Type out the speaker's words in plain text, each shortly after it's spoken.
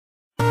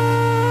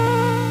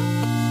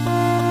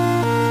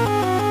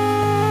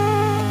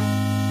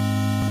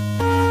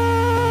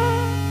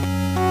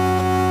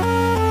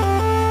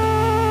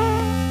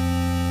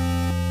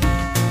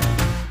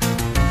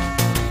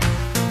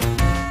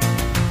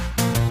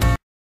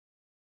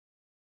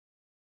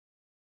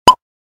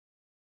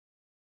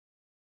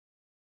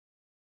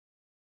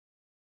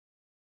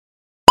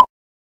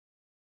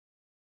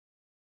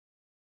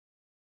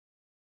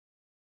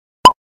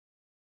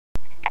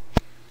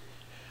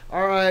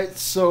Alright,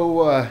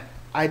 so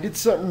I did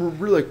something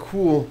really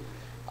cool.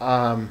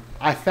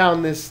 I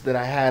found this that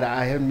I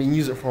haven't been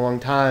using it for a long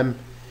time,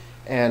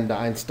 and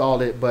I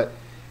installed it, but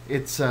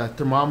it's a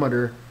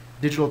thermometer,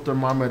 digital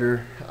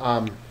thermometer,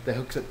 that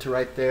hooks up to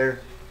right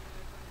there.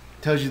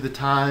 Tells you the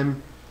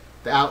time,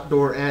 the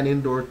outdoor and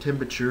indoor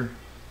temperature.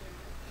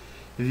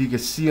 If you can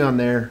see on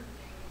there,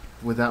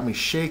 without me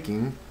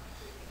shaking,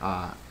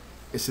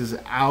 it says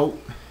out,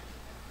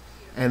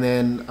 and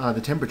then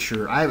the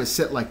temperature. I have it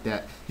set like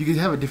that. You can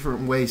have a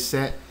different way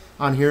set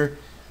on here,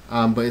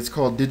 but it's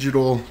called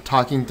digital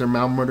talking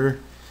thermometer.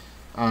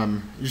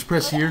 You just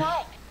press here.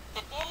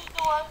 The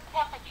indoor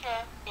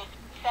temperature is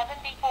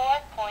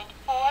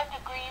 74.4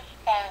 degrees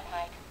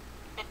Fahrenheit.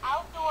 The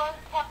outdoor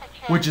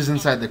temperature Which is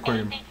inside the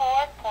aquarium.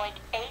 84.8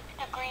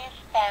 degrees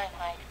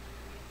Fahrenheit.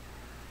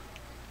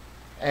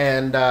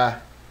 And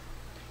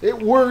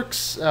it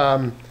works.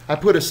 I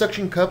put a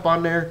suction cup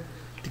on there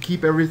to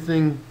keep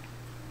everything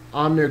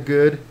on there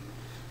good.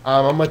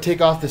 I'm gonna take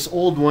off this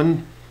old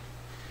one.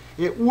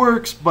 It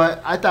works,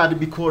 but I thought it'd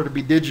be cooler to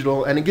be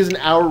digital, and it gives an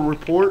hour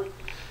report.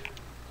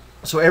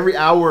 So every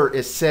hour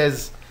it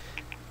says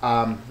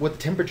what the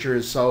temperature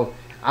is. So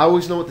I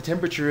always know what the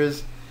temperature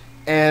is,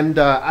 and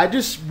I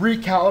just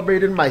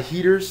recalibrated my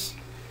heaters.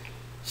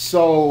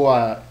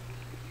 So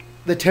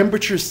the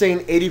temperature is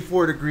saying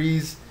 84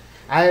 degrees.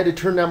 I had to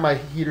turn down my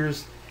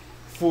heaters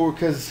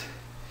because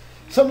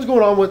something's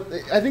going on with,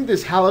 I think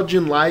this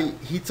halogen light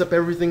heats up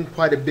everything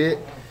quite a bit.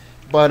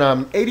 But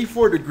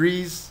 84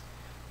 degrees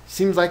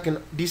seems like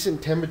a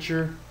decent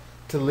temperature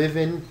to live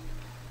in.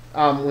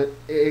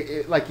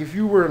 Like if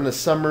you were in the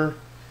summer,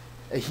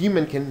 a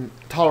human can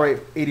tolerate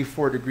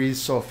 84 degrees,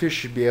 so a fish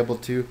should be able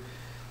to.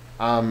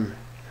 I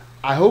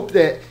hope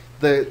that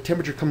the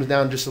temperature comes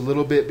down just a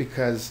little bit,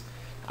 because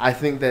I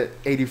think that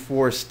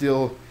 84 is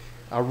still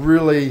a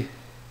really,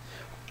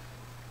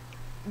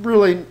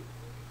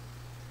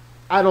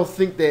 I don't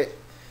think that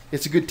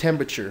it's a good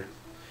temperature.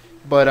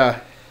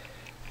 But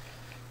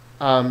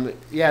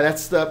yeah,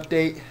 that's the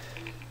update.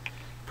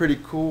 Pretty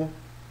cool.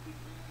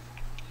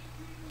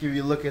 Give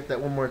you a look at that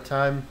one more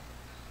time.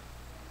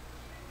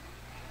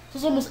 So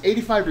it's almost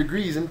 85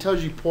 degrees, and it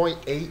tells you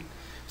 0.8,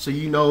 so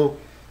you know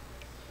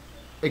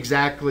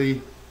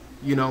exactly,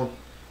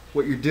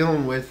 what you're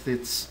dealing with.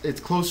 It's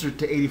closer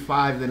to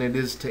 85 than it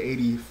is to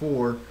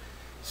 84.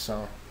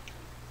 So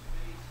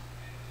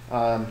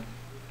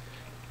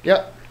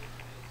yep.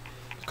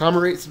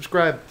 Comment, rate,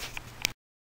 subscribe.